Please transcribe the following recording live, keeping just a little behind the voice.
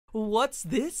What's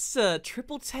this?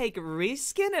 Triple take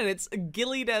reskin and it's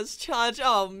Gillied as charge.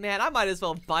 Oh man, I might as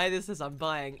well buy this as I'm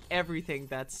buying everything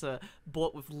that's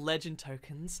bought with legend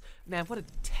tokens. Man, what a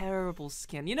terrible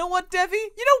skin. You know what, Devi?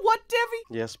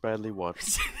 Yes, Bradley, what?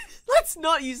 Let's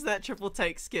not use that triple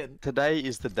take skin. Today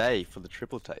is the day for the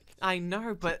triple take. I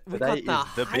know, but we Today got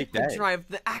is the big day. hyperdrive,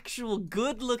 the actual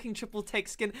good-looking triple take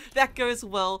skin that goes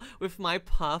well with my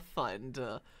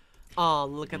Pathfinder. Oh,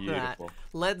 look at Beautiful. that.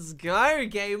 Let's go,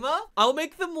 gamer. I'll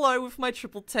make them low with my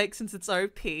triple take since it's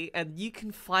OP, and you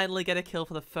can finally get a kill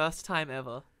for the first time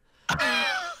ever.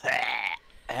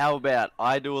 How about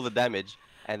I do all the damage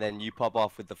and then you pop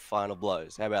off with the final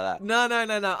blows? How about that? No.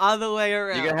 Other way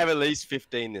around. You're going to have at least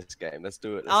 15 this game. Let's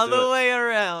do it. Other way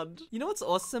around. You know what's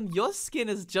awesome? Your skin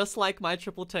is just like my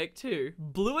triple take too.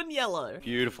 Blue and yellow.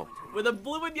 Beautiful. With a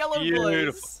blue and yellow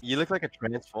Beautiful. boys. You look like a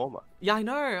transformer. Yeah, I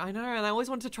know, and I always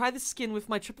wanted to try this skin with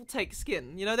my triple take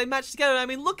skin. You know, they match together. I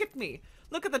mean, look at me.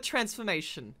 Look at the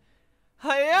transformation.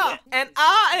 Yeah. And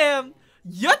I am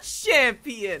your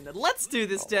champion. Let's do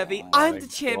this, Devi. I'm the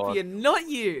champion, not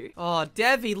you. Oh,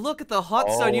 Devi, look at the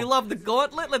hot zone. You love the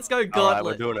gauntlet? Let's go gauntlet. Alright,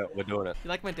 we're doing it. We're doing it. You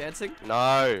like my dancing?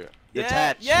 No.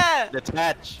 Detach. Yeah.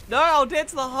 Detach. No, I'll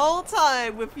dance the whole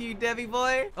time with you, Devi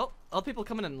boy. Oh, other people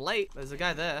coming in late. There's a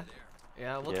guy there.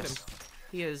 Yeah, look at him.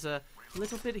 He is a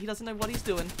little bit, he doesn't know what he's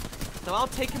doing. So I'll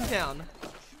take him down.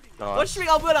 Nice. Watch me,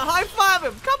 I'm gonna high five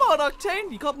him. Come on,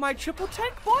 Octane. You got my triple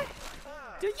tank, boy?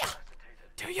 Do ya?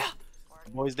 Do ya?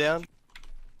 Boys down.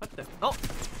 What the? Oh,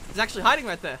 he's actually hiding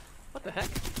right there. What the heck?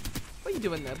 What are you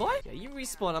doing there, boy? Yeah, you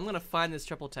respawn. I'm gonna find this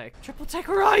triple take. Triple take,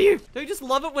 where are you? Don't you just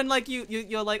love it when like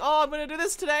you're like, oh, I'm gonna do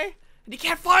this today, and you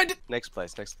can't find it? Next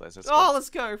place. Let's Oh, go. let's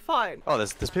go. Fine. Oh,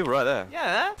 there's people right there.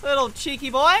 Yeah, little cheeky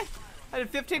boy. I did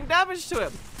 15 damage to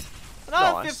him.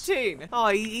 Another Nice. 15. Oh,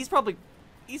 he's probably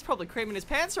creaming his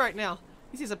pants right now.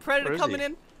 He sees a predator Where is coming he?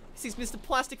 in. He sees Mr.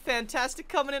 Plastic Fantastic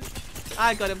coming in.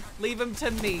 I got him. Leave him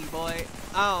to me, boy.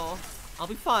 Oh, I'll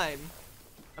be fine.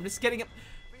 I'm just getting him.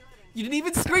 You didn't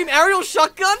even scream aerial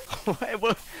shotgun? Wait,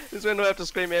 what? This when do I have to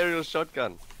scream aerial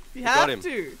shotgun? You got have him.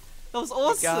 to. That was Got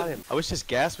awesome. him. I wish this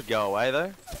gas would go away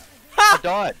though. I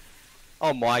died.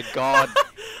 Oh my god.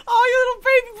 Oh, you little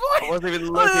baby boy. I wasn't even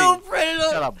Oh, looking. little predator.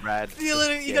 Shut up, Brad.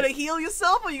 You gonna heal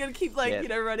yourself, or you gonna keep like, Yeah. you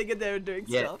know, running in there and doing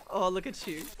Yeah. stuff? Oh, look at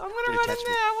you. I'm gonna Dude, run in catch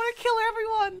there. me. I'm gonna kill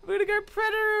everyone. We're gonna go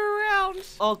predator around.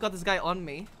 Oh god, there's a guy on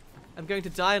me. I'm going to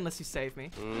die unless you save me.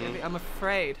 Debbie, I'm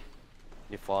afraid.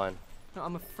 You're fine. No,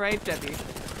 I'm afraid, Debbie.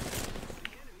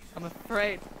 I'm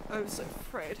afraid. I'm so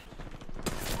afraid.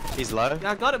 He's low.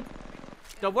 Yeah, I got him.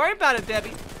 Don't worry about it,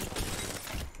 Debbie.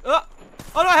 Oh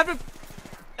no, I have to.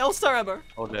 L-star ammo.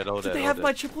 All dead. Did they have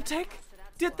my triple take?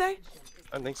 Did they?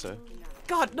 I don't think so.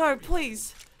 God, no,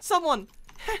 please. Someone.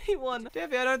 Anyone.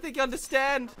 Debbie, I don't think you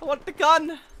understand. I want the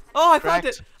gun. Oh, I found Cracked.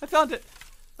 it. I found it.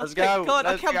 Let's Thank go. God.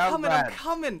 Let's Okay, I'm go, coming. Brad. I'm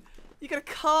coming. You gotta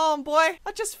calm, boy.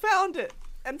 I just found it.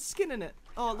 And skin in it.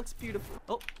 Oh, it looks beautiful.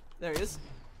 Oh, there he is.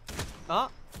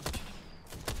 Oh.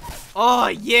 Oh,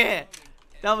 yeah.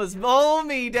 That was all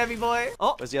me, Debbie boy.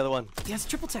 Oh, Where's the other one? he has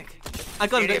triple take. I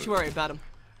got him. Don't you worry about him.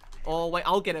 Oh, wait.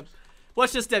 I'll get him.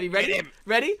 Watch this, Debbie. Ready? Get him.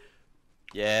 Ready?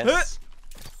 Yes.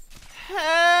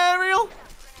 Aerial.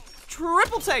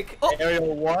 Triple take. Oh.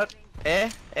 Aerial what?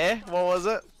 What was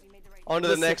it? On to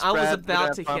the Listen, next, I was Brad.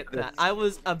 about to We're gonna hit have that. fun I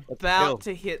was kill. about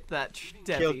to hit that,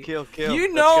 Debbie. Kill. You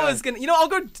Let's know go. I was gonna. You know, I'll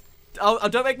go.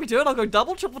 Don't make me do it. I'll go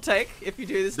double, triple take if you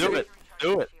do this. Do to me. it.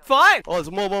 Do it. Fine. Oh,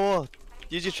 there's more.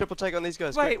 Use your triple take on these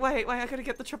guys. Wait. quick. I gotta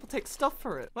get the triple take stuff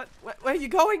for it. What? Where are you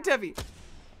going, Debbie?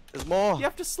 There's more. You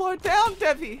have to slow down,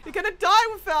 Debbie. You're gonna die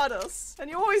without us, and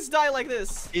you always die like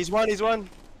this. He's one.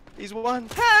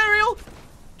 Aerial,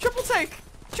 triple take,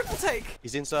 triple take.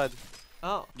 He's inside.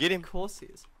 Oh, Get him. Of course he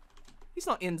is. He's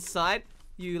not inside.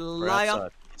 You We're liar.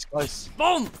 outside. He's close.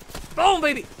 Boom! Boom,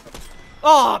 baby!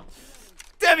 Oh!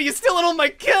 Debbie, you're stealing all my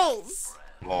kills!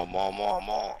 More.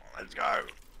 Let's go.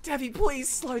 Debbie, please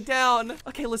slow down.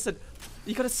 Okay, listen.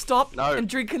 You gotta stop No. and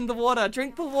drink in the water.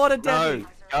 Drink the water, Debbie. No.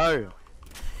 Go.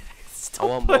 Stop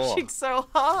want more. pushing so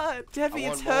hard. Debbie,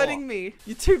 I it's want hurting more. me.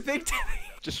 You're too big, Debbie.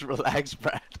 Just relax,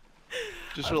 Brad.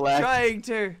 Just I'm relax. trying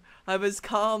to. I'm as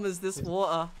calm as this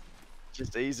water.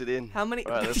 Just ease it in. How many?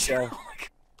 Alright, let's go.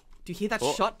 Do you hear that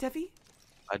Oh. shot, Debbie?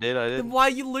 I did. Then why are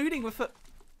you looting with it?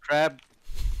 Crab.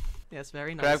 Yes,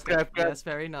 very nice. Grab. Yes,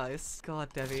 very nice.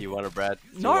 God, Debbie. Do you want it, Brad?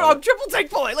 Do you No, want I'm it? triple take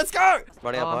boy. Let's go.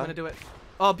 Running Oh, up I'm high. gonna do it.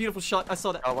 Oh, beautiful shot. I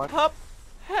saw that. Oh, what? Up.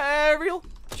 Aerial.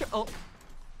 Oh.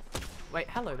 Wait,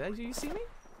 hello there. Do you see me?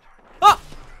 Ah!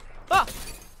 Ah!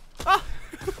 Ah!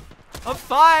 I'm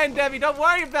fine, Debbie. Don't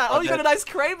worry about it. Oh, you got a nice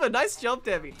Kraber. Nice job,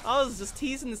 Debbie. I was just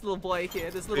teasing this little boy here.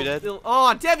 This dead? little.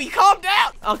 Oh, Debbie, calm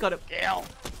down. Oh, got him.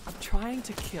 trying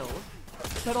to kill,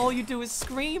 but all you do is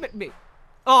scream at me.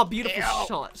 Oh, beautiful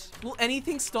shot. Will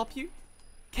anything stop you?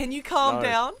 Can you calm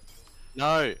down?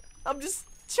 No. I'm just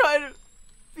trying to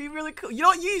be really cool. You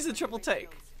don't use the triple take.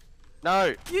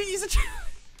 No. You use a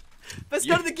Let's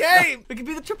go to the game. We can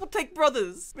be the triple take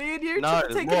brothers. Me and you, No,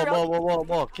 triple take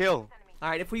more. Kill.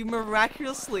 Alright, if we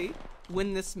miraculously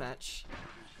win this match,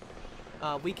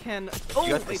 we can... Oh,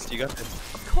 You got this. You got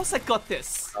this. Of course I got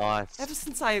this. Nice. Ever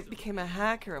since I became a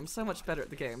hacker, I'm so much better at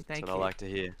the game. Thank That's you. what I like to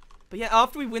hear. But yeah,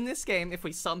 after we win this game, if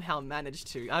we somehow manage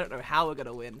to, I don't know how we're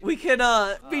gonna win, we can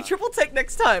be triple take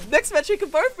next time. Next match we can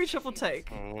both be triple take.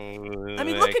 I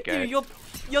mean, look at you,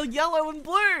 you're yellow and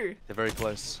blue. They're very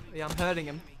close. Yeah, I'm hurting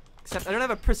him. Except I don't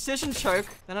have a precision choke,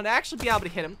 then I'd actually be able to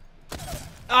hit him.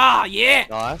 Ah, yeah!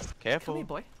 Nice. Careful. Come here,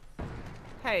 boy.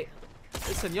 Hey,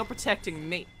 listen, you're protecting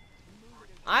me.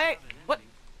 What?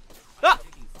 Ah!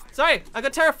 Sorry, I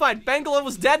got terrified. Bangalore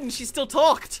was dead and she still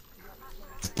talked.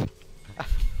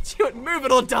 She would move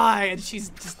it or die, and she's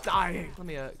just dying. Let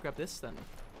me grab this then.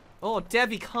 Oh,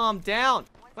 Devi, calm down.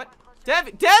 What?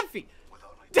 Devi!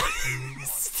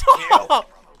 Stop!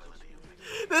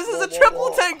 This is a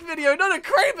triple tank video, not a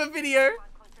Kraber video.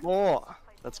 More.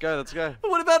 Let's go.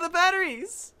 What about the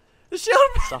batteries? The shield.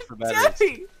 Stuff for batteries.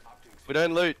 Devi! We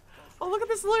don't loot. Oh, look at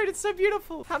this loot. It's so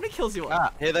beautiful. How many kills you on?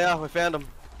 Ah, here they are. We found them.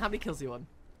 How many kills you on?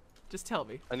 Just tell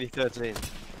me. Only 13.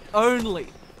 Only.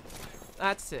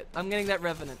 That's it. I'm getting that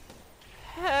Revenant.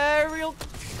 Aerial.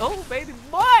 Oh, baby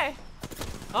boy.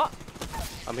 Oh.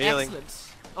 I'm healing. Excellent.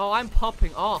 Oh, I'm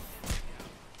popping off.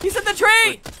 He's in the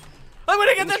tree. I'm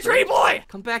gonna get the tree boy.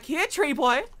 Come back here, tree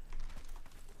boy.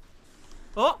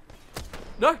 Oh.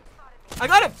 No. I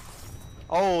got him.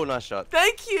 Oh, nice shot.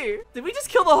 Thank you. Did we just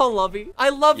kill the whole lobby? I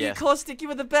love you, Yes. Caustic. You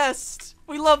were the best.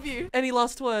 We love you. Any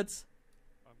last words?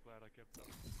 I'm glad I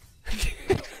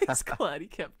kept up. He's glad he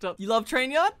kept up. You love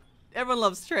Train Yard? Everyone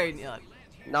loves Train Yard.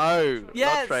 No.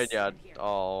 Yes. Not trade yard.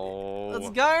 Oh. Let's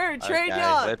go, Train Okay,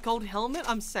 Yard. let's- Gold helmet,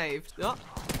 I'm saved. Oh.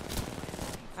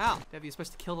 Ow, Dev, you're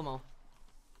supposed to kill them all.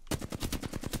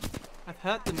 I've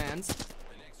hurt the mans.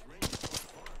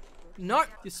 No,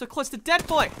 you're so close to dead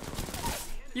boy.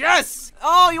 Yes!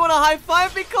 Oh, you want a high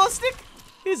five, me, Caustic?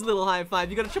 Here's a little high five.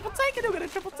 You got a triple take? You got a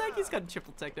triple take? He's got a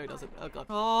triple take. No, he doesn't. Oh, God.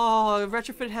 Oh,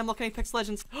 retrofit Hemlock and Apex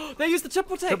Legends. They used the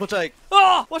triple take. Triple take.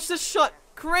 Oh, watch this shot.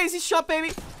 Crazy shot,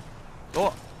 baby.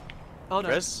 Oh. Oh, no.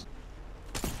 Chris.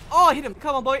 Oh, I hit him.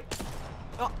 Come on, boy.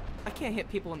 Oh, I can't hit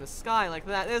people in the sky like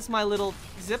that. There's my little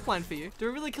zip line for you. Do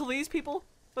we really kill these people?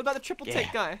 What about the triple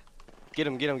take guy? Get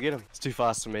him. It's too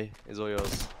fast for me. It's all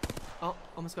yours. Oh,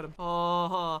 almost got him.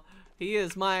 Oh, he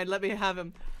is mine. Let me have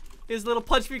him. Here's a little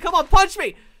punch for you. Come on, punch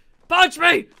me! Punch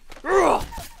me! Ugh.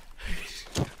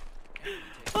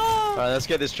 Oh. Alright, let's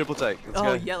get this triple take. Let's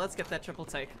go. Yeah, let's get that triple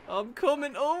take. I'm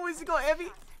coming. Oh, he's got heavy.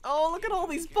 Oh, look at all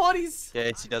these bodies.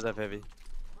 Yes, he does have heavy.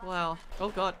 Wow. Oh,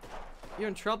 God. You're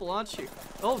in trouble, aren't you?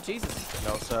 Oh, Jesus.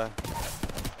 No, sir.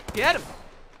 Get him.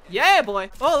 Yeah, boy.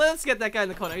 Oh, let's get that guy in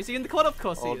the corner. Is he in the corner? Of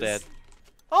course All he dead. is.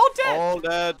 All dead. All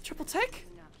dead. Triple take?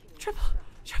 Triple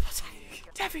take.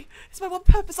 Devi, it's my one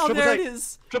purpose. Oh, Triple there take. it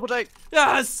is. Triple take.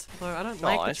 Yes. Well, I don't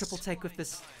like the Nice. triple take with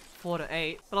this 4 to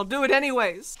 8, but I'll do it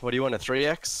anyways. What do you want? A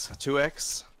 3x? A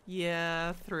 2x?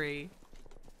 Yeah, 3.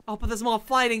 Oh, but there's more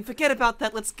fighting. Forget about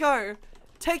that. Let's go.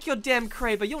 Take your damn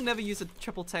Kraber. You'll never use a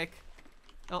triple take.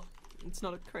 Oh, it's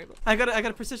not a Kraber. I got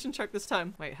a precision choke this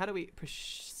time. Wait, how do we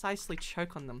precisely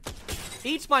choke on them?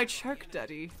 Eat my choke,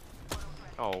 Daddy.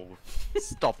 Oh,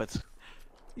 stop it.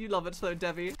 You love it though,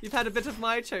 Devi. You've had a bit of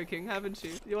my choking, haven't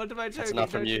you? You wanted my choking. That's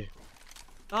enough from don't you.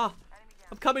 Ah,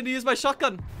 I'm coming to use my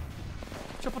shotgun.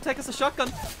 Triple take us a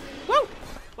shotgun. Woo!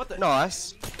 What the?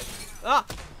 Nice. Ah,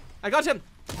 I got him.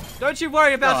 Don't you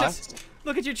worry about Nice. it.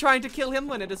 Look at you trying to kill him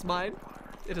when it is mine.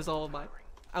 It is all mine.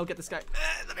 I'll get this guy.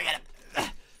 Let me get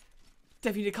him.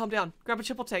 Dev, you need to calm down. Grab a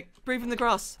triple take. Breathe in the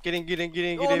grass. Get in.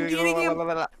 Oh, I'm getting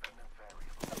him.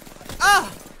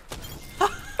 Ah!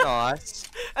 Nice.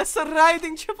 It's a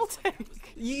riding triple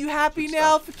take. You happy Good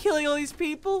now stuff. for killing all these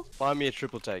people? Find me a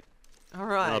triple take. All And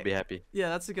right. I'll be happy. Yeah,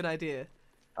 that's a good idea.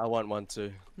 I want one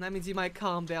too. And that means you might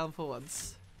calm down for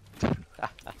once.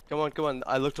 Come on.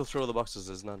 I looked through all the boxes.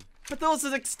 There's none. But that was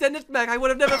an extended mag. I would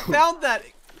have never found that.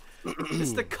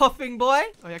 Mr. Coughing Boy.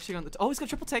 Oh, he actually got the. Oh, he's got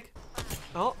triple take.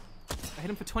 Oh, I hit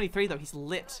him for 23 though. He's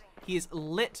lit. He is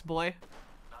lit, boy.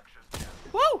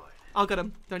 Woo! I'll get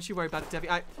him. Don't you worry about it,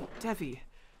 Devi.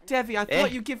 Devi, I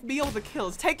thought you'd give me all the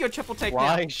kills. Take your triple take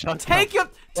Flying now. shotgun. Take your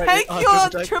Wait,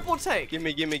 triple take. Give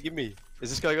me. Is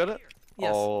this guy got it?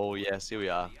 Yes. Oh, yes. Here we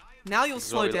are. Now you'll is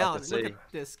slow what we like down. to Look see.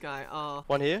 at this guy. Oh,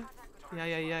 One here.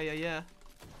 yeah.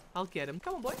 I'll get him.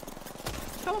 Come on, boy.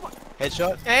 Come on.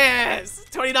 Headshot. Yes!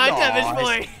 29 damage, Nice.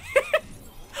 boy.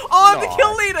 Oh, I'm the kill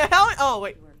Nice. leader. How? Oh,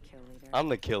 wait. You are kill leader. I'm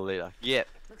the kill leader. Yeah.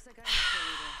 Looks like I'm the kill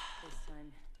leader this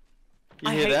time. You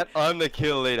I hear hate- that? I'm the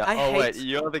kill leader. I Oh wait, hate-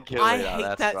 you're the kill I leader. hate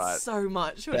That's that right. so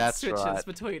much when That's it switches right.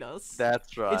 between us.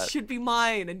 That's right. It should be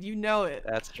mine, and you know it.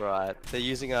 That's right. They're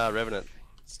using Revenant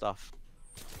stuff.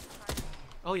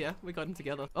 Oh yeah, we got him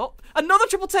together. Oh, another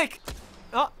triple take!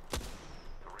 Oh.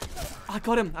 I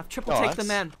got him. I've triple taked the Nice.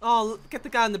 man. Oh, get the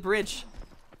guy on the bridge.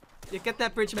 Yeah, get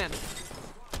that bridge man.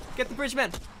 Get the bridge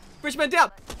man. Bridge man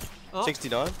down. Oh.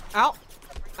 69. Ow.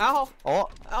 Ow. Oh,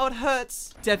 Oh, it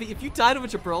hurts. Debbie, if you died of a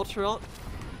Gibraltar ult,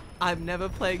 I'm never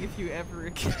playing with you ever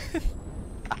again.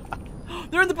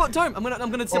 They're in the dome. I'm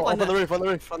gonna zip line on the that. roof, on the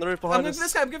roof, on the roof I'm behind going for this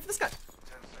us. guy. I'm going for this guy.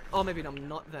 Oh, maybe I'm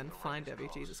not then. Fine, Debbie.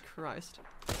 Jesus Christ.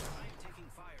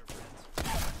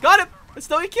 Got him. It's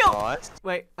still a kill. Nice.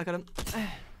 Wait, I got him.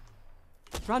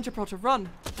 Run, Gibraltar, run.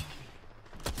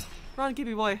 Run,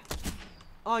 Gibby boy.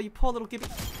 Oh, you poor little Gibby.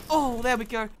 Oh, there we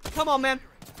go. Come on, man.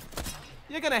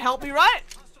 You're gonna help me, right?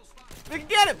 We can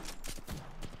get him.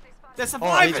 They're Oh,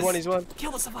 survivors. he's one, he's one.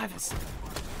 Kill the survivors.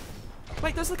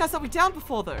 Wait, those are the guys that we downed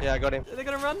before, though. Yeah, I got him. Are they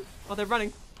gonna run? Oh, they're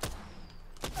running.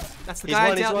 That's the He's guy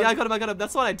one, I he's downed. one. Yeah, I got him.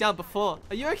 That's the one I downed before.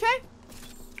 Are you okay?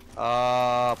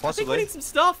 I think we Possibly. need some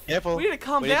stuff. Careful. We need to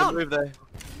calm we down. need to move though.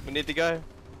 We need to go.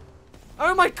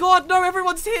 Oh my god, no,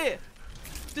 everyone's here.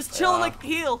 Just chill and Yeah. like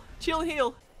heal. Chill and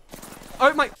heal.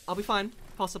 Oh my, I'll be fine,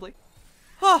 possibly.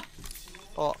 Ah,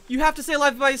 Oh, you have to stay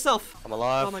alive by yourself. I'm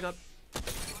alive. Oh my god.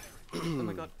 Oh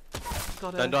my god.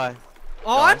 God, Don't die.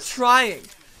 Oh, I'm Nice. trying.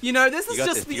 You know, this You is got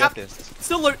just this. the You got this.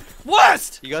 still loot.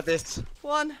 Worst You got this.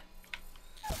 one.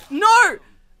 No,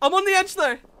 I'm on the edge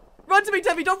though. Run to me,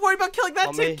 Debbie. Don't worry about killing that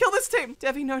On team. me. Kill this team.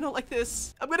 Debbie, no, not like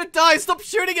this. I'm gonna die. Stop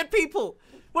shooting at people.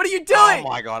 What are you Oh doing?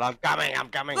 my god, I'm coming. I'm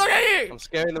coming. Look at you. I'm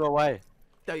scaring them away.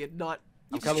 No, you're not.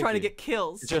 You're I'm just coming trying to for you. get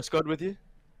kills. Is your squad with you?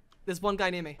 There's one guy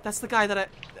near me. That's the guy that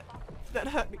that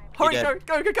hurt me. Hurry, go, dead.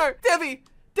 go, go, go.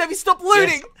 Debbie, stop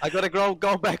looting. Yes, I got a gold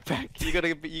backpack.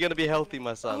 You're gonna be healthy,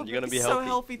 my son. Oh, You're gonna be so healthy.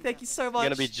 healthy. Thank you so much. You're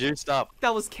gonna be juiced up.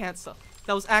 That was cancer.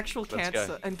 That was actual Let's go.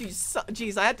 cancer. And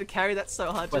geez, I had to carry that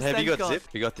so hard. But Just have you thank got God. zip?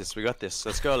 We got this. We got this.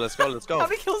 Let's go. Let's go. Let's go. How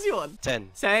many kills you on? 10.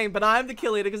 Same, but I'm the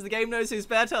kill leader because the game knows who's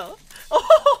better.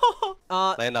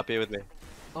 Land up here with me.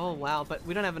 Oh wow, but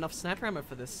we don't have enough sniper ammo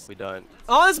for this. We don't.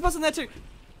 Oh, there's a person there too.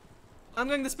 I'm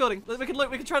going to this building. We can loot.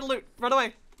 We can try to loot. Run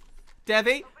away.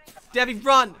 Debbie,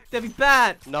 run. Debbie,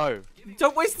 bad. No.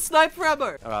 Don't waste the sniper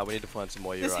ammo. All right, we need to find some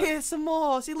more. You're There's right. here some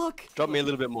more. See, look. Drop me a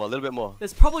little bit more. A little bit more.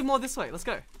 There's probably more this way. Let's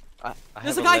go. I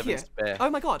There's have a guy 11 here. Spare. Oh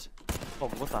my god. Oh,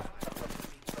 what the?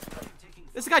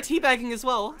 There's a guy teabagging as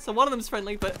well. So one of them's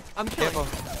friendly, but I'm killing.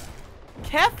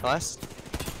 Careful. Kev? Nice.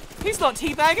 He's not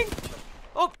teabagging.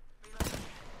 Oh.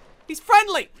 He's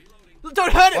friendly.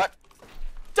 Don't hurt him. What?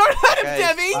 Don't hurt him, Okay,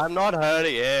 Debbie. I'm not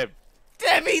hurting him.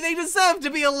 Debbie, they deserve to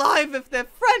be alive if they're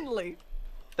friendly.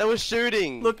 That was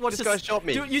shooting. Look, watch this this. guy shot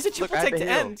me. Use a Look, triple I had take to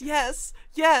heal. end. Yes.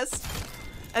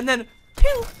 And then,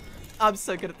 pew. I'm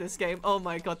so good at this game. Oh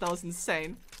my god, that was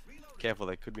insane. Careful,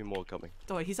 there could be more coming.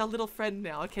 Oh, he's our little friend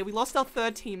now. Okay, we lost our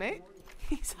third teammate.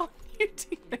 He's our new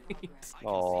teammate.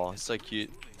 Oh, so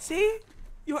cute. See?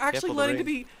 You're actually Careful the learning to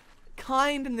ring. be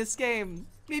kind in this game.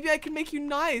 Maybe I can make you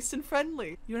nice and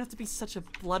friendly. You don't have to be such a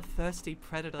bloodthirsty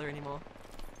predator anymore.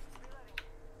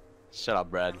 Shut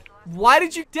up, Brad. Why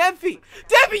did you... Debbie,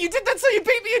 you did that so you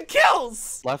beat me in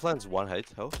kills! Lifeline's 1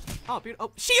 health. Oh, beautiful.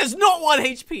 Oh, she is not 1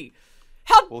 HP.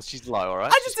 How... Well, she's low,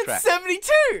 alright? I just did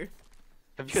 72!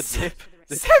 Have you got zip? Zip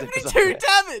is 72 on there.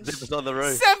 damage! Zip is on the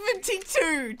roof.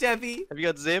 72, Debbie! Have you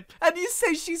got zip? And you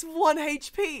say she's 1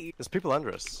 HP. There's people under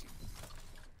us.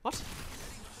 What?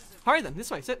 Hurry then,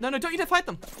 this way. No, don't you dare fight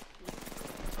them.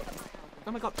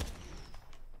 Oh my god.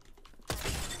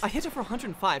 I hit her for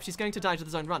 105. She's going to die to the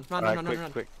zone. Run.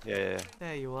 Alright, quick. Yeah.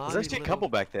 There you are. There's you actually a little- couple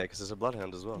back there because there's a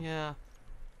bloodhound as well. Yeah.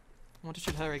 I want to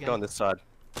shoot her again. Go on this side.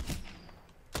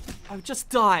 Oh, just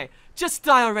die. Just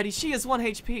die already. She is 1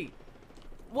 HP.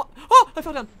 What? Oh, I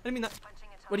fell down. I didn't mean that.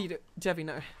 What do you do? Debbie,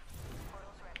 no.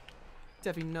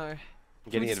 Debbie, no. I'm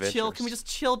Can getting we just adventurous. chill? Can we just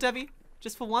chill, Debbie?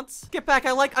 Just for once? Get back.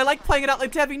 I like playing it out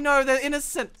like Debbie. No, they're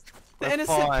innocent. They're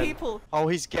innocent fine. people. Oh,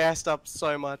 he's gassed up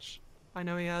so much. I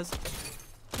know he has.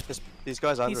 These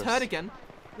guys under He's us. hurt again.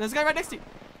 There's a guy right next to you.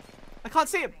 I can't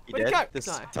see him. He Where'd he dead? go? There's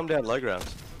Die. some down low ground.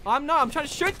 I'm trying to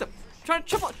shoot them. Trying to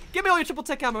triple. Give me all your triple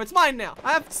tech ammo. It's mine now.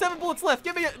 I have 7 bullets left.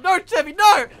 Give me it. No, Debbie,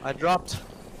 no! I dropped.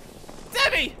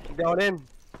 Debbie! I'm going in.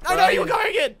 I know you're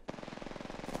going in!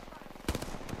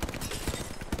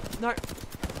 No.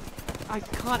 I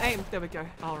can't aim. There we go.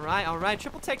 Alright.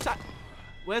 Triple tech time.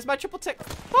 Where's my triple tech?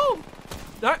 Boom!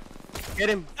 No. Get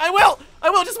him. I will!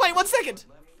 Just wait 1 second.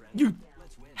 You,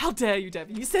 how dare you,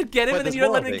 Debbie? You said get him Wait, and then there's you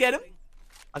don't let more, me I get him?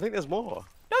 I think there's more.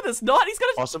 No, there's not. He's got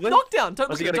a Possibly? knockdown. Don't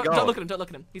Where's look he at him. gonna Don't go? look at him. Don't look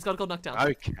at him. He's got a gold knockdown.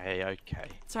 Okay, okay.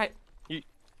 It's right.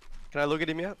 Can I look at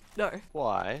him yet? No,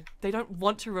 Why? they don't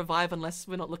want to revive unless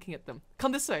we're not looking at them.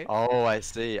 Come this way. Oh, I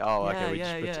see. Oh, Yeah, okay. We yeah,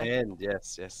 just yeah. pretend.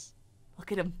 Yes, yes.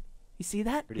 Look at him. You see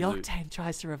that? Pretty the loot. Octane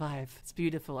tries to revive. It's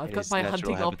beautiful. I've In got his my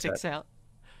natural hunting optics habitat.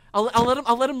 out.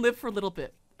 I'll let him live for a little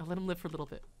bit. I'll let him live for a little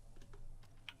bit.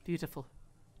 Beautiful.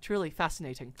 Truly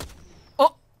fascinating.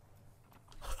 Oh!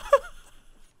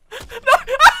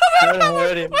 No! Don't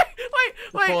hurt him.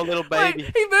 Wait! Poor little Wait,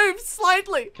 baby. he moved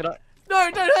slightly. Can I? No,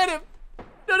 don't hurt him.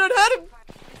 No, don't hurt him.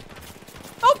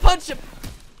 I'll punch him.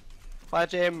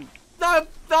 Punch him. No,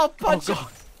 I'll punch Oh, him.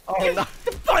 God. Oh,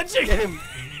 no. Punching Get him.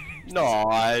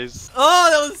 Nice. Oh,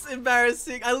 that was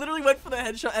embarrassing. I literally went for the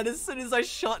headshot, and as soon as I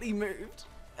shot, he moved.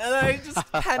 And I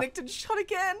just panicked and shot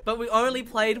again. But we only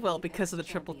played well because of the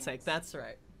triple take. That's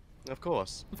right. Of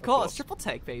course. Of course, triple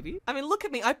take, baby. I mean, look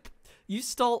at me. You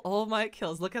stole all my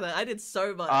kills. Look at that. I did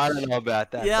so much. I don't know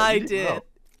about that. Yeah, but I you did. well.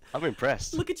 I'm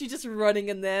impressed. Look at you just running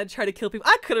in there, trying to kill people.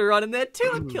 I could have run in there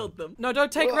too and killed them. No, don't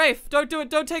take Rafe. Don't do it.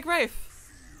 Don't take Rafe.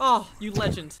 Oh, you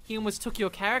legend. He almost took your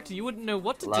character. You wouldn't know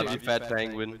what to Love do. you, fat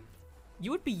penguin.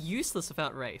 You would be useless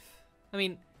without Rafe. I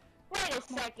mean, Wait a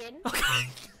second. okay.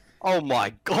 Oh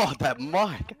my God, that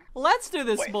mic. Let's do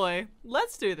this, Wait. boy.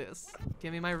 Let's do this.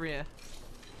 Give me my rear.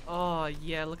 Oh,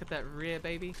 yeah, look at that rear,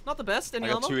 baby. Not the best. Any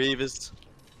I got armor? 2 Evas.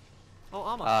 Oh,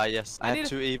 armor. Yes. I I had need a-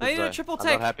 2 Evas. I need a though. triple I'm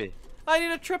take. not happy. I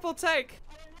need a triple take.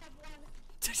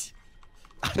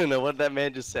 I don't know what that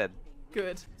man just said.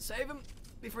 Good. Save him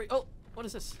before he... Oh, what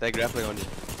is this? They're grappling on you.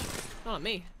 Not on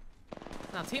me.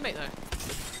 Not a teammate, though.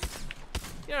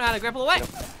 You don't know how to grapple away.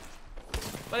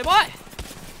 Buddy boy!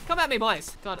 Come at me,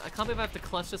 boys. God, I can't believe I have to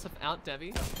clutch this without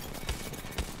Debbie.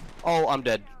 Oh, I'm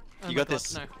dead. Oh You my got God,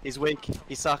 this. no. He's weak.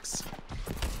 He sucks.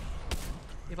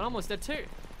 Yeah, but I'm almost dead, too.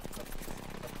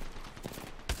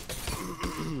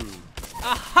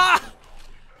 Aha!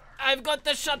 I've got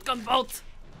the shotgun bolt.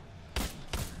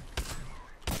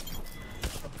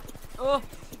 Oh.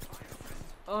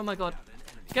 Oh my God.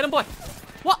 Get him, boy.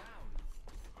 What?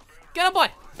 Get him, boy.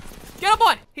 Get him,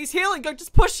 boy. He's healing. Go,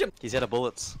 just push him. He's out of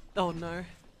bullets. Oh no.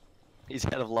 He's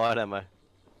out of light ammo.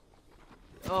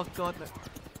 Oh God, no.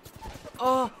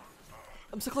 Oh.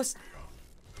 I'm so close.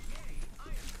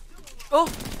 Oh.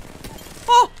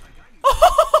 Oh.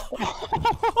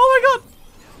 Oh my God.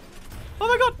 Oh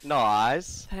my God.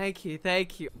 Nice. Thank you.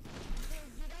 Thank you.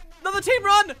 Another team,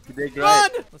 run! You did great.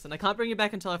 Run! Listen, I can't bring you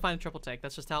back until I find a triple take.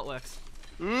 That's just how it works.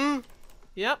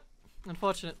 Yep.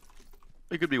 Unfortunate.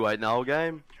 We could be waiting the whole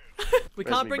game. We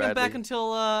Res can't me, bring him back Bradley.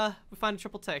 until we find a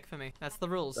triple take for me. That's the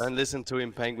rules. Don't listen to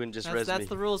him, Penguin. Just res That's me.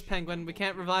 the rules, Penguin. We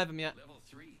can't revive him yet.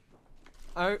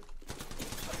 Oh.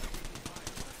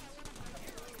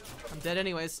 I'm dead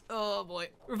anyways. Oh boy.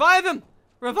 Revive him!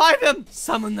 Revive him!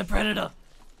 Summon the predator.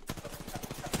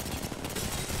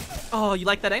 Oh, you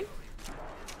like that aim?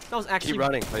 That was actually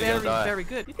running, or you're gonna very, die. very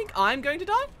good. You think I'm going to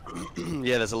die?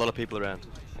 Yeah, there's a lot of people around.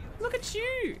 Look at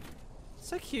you.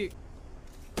 So cute.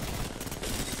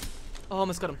 Oh,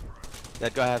 almost got him.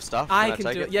 That guy have stuff? I I can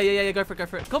take do it. Yeah, yeah, yeah, yeah. Go for it, go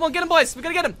for it. Come on, get him, boys. We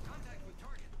gotta get him.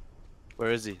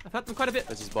 Where is he? I've had them quite a bit.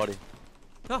 Where's his body?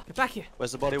 Oh, get back here.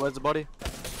 Where's the body? Where's the body?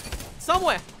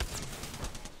 Somewhere.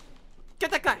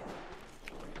 Get that guy.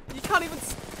 You can't even...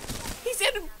 He's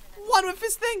in one with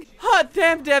his thing. Hot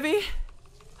damn, Debbie.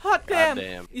 Hot damn.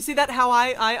 Goddamn. You see that how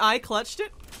I clutched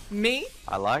it? Me?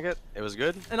 I like it. It was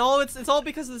good. And all it's all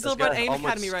because of the Let's Zylbrad go. Aim Almost.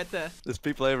 Academy right there. There's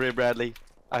people over here, Bradley.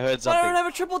 I heard Why something. don't I have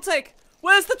a triple take?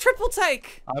 Where's the triple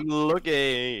take? I'm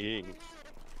looking.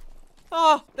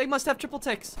 Oh, they must have triple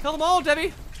takes. Kill them all,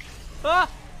 Debbie. Ah!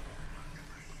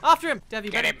 After him. Debbie,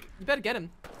 you better get him.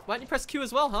 Why don't you press Q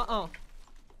as well, huh? Oh.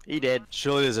 He dead.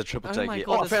 Surely there's a triple Oh take my here.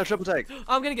 God, Oh, I there's- found a triple take.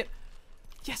 I'm gonna get...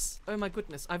 Yes! Oh my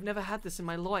goodness. I've never had this in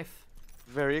my life.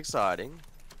 Very exciting.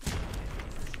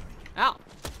 Ow.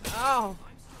 Ow.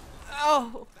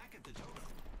 Ow.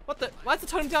 What the... Why is the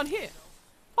totem down here?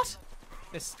 What?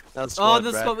 This... That's Oh, squad,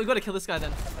 this Brad. spot. We've got to kill this guy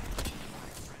then.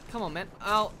 Come on, man.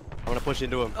 Ow. I'm gonna push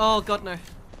into him. Oh, God, no.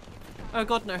 Oh,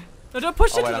 God, no. No, don't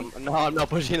push Oh into wait, them. no, I'm not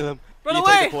pushing into them. Run you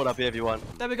away! take the port up here if you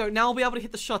want. There we go. Now I'll be able to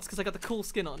hit the shots because I got the cool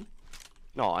skin on.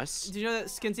 Nice. Do you know that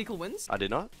skins equal wins? I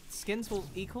did not. Skins will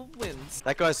equal wins.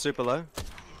 That guy's super low.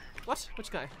 What?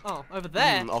 Which guy? Oh, over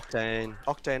there. Octane.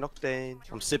 Octane, Octane.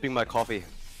 I'm sipping my coffee.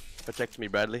 Protect me,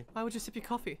 Bradley. Why would you sip your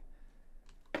coffee?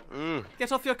 Mmm.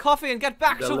 Get off your coffee and get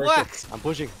back to work. Delicious. I'm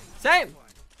pushing. Same.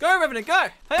 Go, Revenant, go.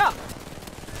 Hiya.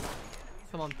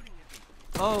 Come on.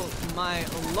 Oh my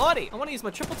lordy. I want to use my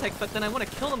triple take, but then I want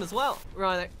to kill him as well.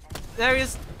 Right, there he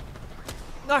is.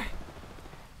 No.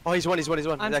 Oh, he's won. He's I'm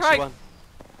actually trying. won.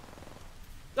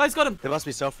 Oh, he's got him. There must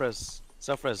be self-res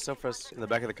in the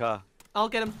back of the car. I'll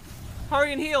get him.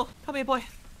 Hurry and heal. Come here, boy.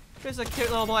 Here's a cute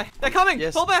little boy. They're coming.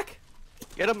 Yes. Pull back.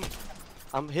 Get him.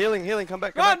 I'm healing. Come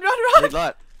back. Run, back. run, I run. need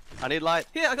light. I need light.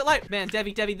 Here, I got light. Man,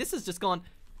 Debbie, this has just gone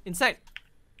insane.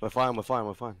 We're fine.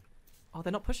 Oh,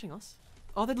 they're not pushing us.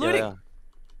 Oh, they're looting. Yeah.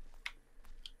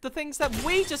 The things that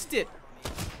we just did.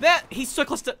 There. He's so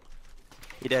close to.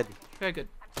 He dead. Very good.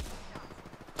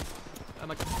 Oh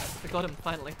my god. I got him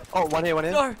finally. Oh, one here.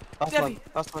 No, Last Debbie.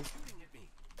 one.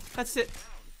 That's it.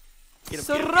 Get him,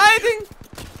 Striding.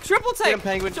 Triple take. Get him,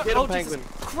 Penguin. Get him, oh, Penguin.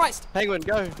 Jesus Christ. Penguin,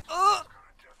 go.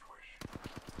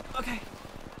 Okay.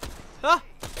 Ah.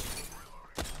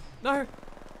 No.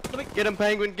 Let me Get him,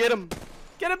 Penguin. Get him.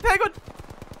 get him, Penguin.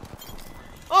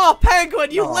 Oh,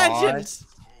 Penguin, you Nice. legend.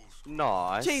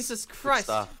 Nice. Jesus Good Christ.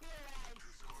 stuff.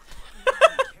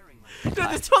 Dude,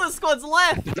 there's 2 other squads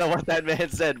left. I don't know what that man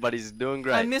said, but he's doing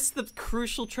great. I missed the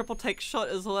crucial triple take shot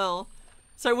as well.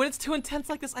 So when it's too intense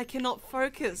like this, I cannot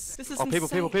focus. This is Oh,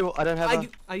 insane. people. I don't have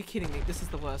Are you kidding me? This is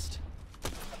the worst.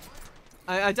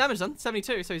 I damaged him,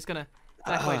 72, so he's gonna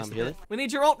back away I'm just a healing. bit. We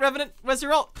need your ult, Revenant. Where's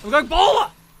your ult? I'm going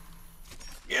baller!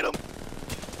 Get him.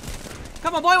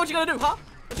 Come on, boy, what you gonna do, huh?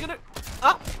 What you gonna do?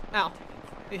 Ah! Ow.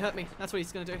 He hurt me. That's what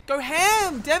he's gonna do. Go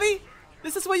ham, Debbie!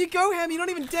 This is where you go ham. You're not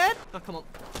even dead. Oh, come on.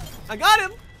 I got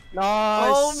him!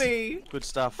 Nice. Oh, me. Good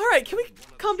stuff. Alright, can we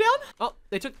calm down? Oh,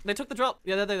 they took the drop.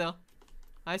 Yeah, there they are.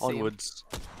 I see 'em. Onwards.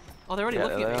 Oh, they're already Yeah,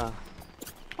 looking there at they me. are.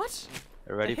 What?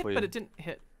 They're ready I hit, for you. but it didn't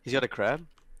hit. He's got a crab.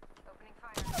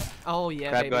 Oh, yeah,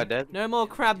 Crab baby. guy dead? No more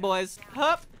crab boys.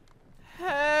 Hup.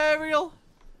 Ariel.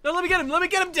 No, let me get him. Let me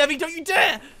get him, Debbie. Don't you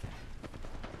dare.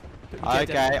 Don't you dare, Okay,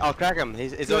 Debbie. I'll crack him.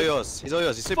 He's all yours. He's all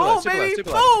yours. He's super Boom, low, super low, baby. super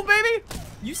low. Boom, baby.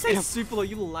 You say super low.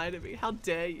 You lie to me. How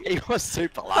dare you? He was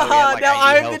super low. He Haha, had like now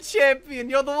 80 I'm health. the champion.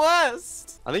 You're the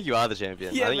worst. I think you are the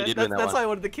champion. Yeah, I think man, you did win that that's one. why I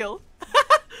wanted the kill.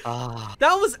 Ah,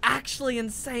 That was actually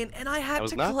insane, and I had That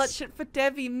was to nuts. clutch it for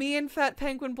Debbie. Me and Fat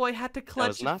Penguin Boy had to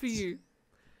clutch it nuts. for you.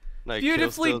 no kill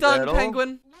Beautifully steals there done, at all. Penguin.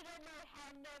 You don't know how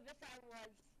nervous I was.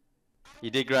 You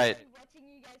did great. Watching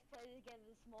you guys play together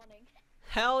this morning.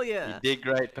 Hell yeah. You did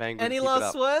great, Penguin. Any Keep it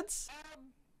last up. words?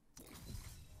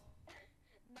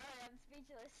 No, I'm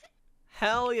speechless.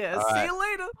 Hell yeah. All See right. you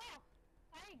later.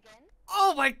 Hi again.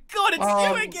 Oh my god, it's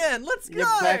Oh, you again. Let's You're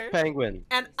go. back, Penguin.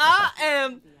 And I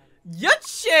am your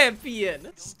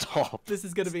champion. Stop. This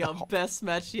is going to be our Stop. best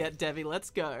match yet, Debbie. Let's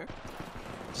go.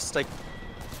 Just like.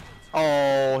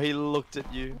 Oh, he looked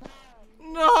at you.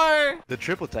 No. The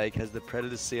triple take has the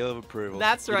Predator seal of approval.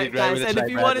 That's You did right, great guys. with the And if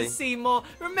trade, you want to Bradley. see more,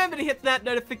 remember to hit that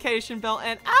notification bell.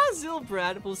 And our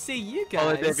Zylbrad will see you guys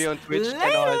Follow Debbie on Twitch and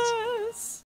later. ours.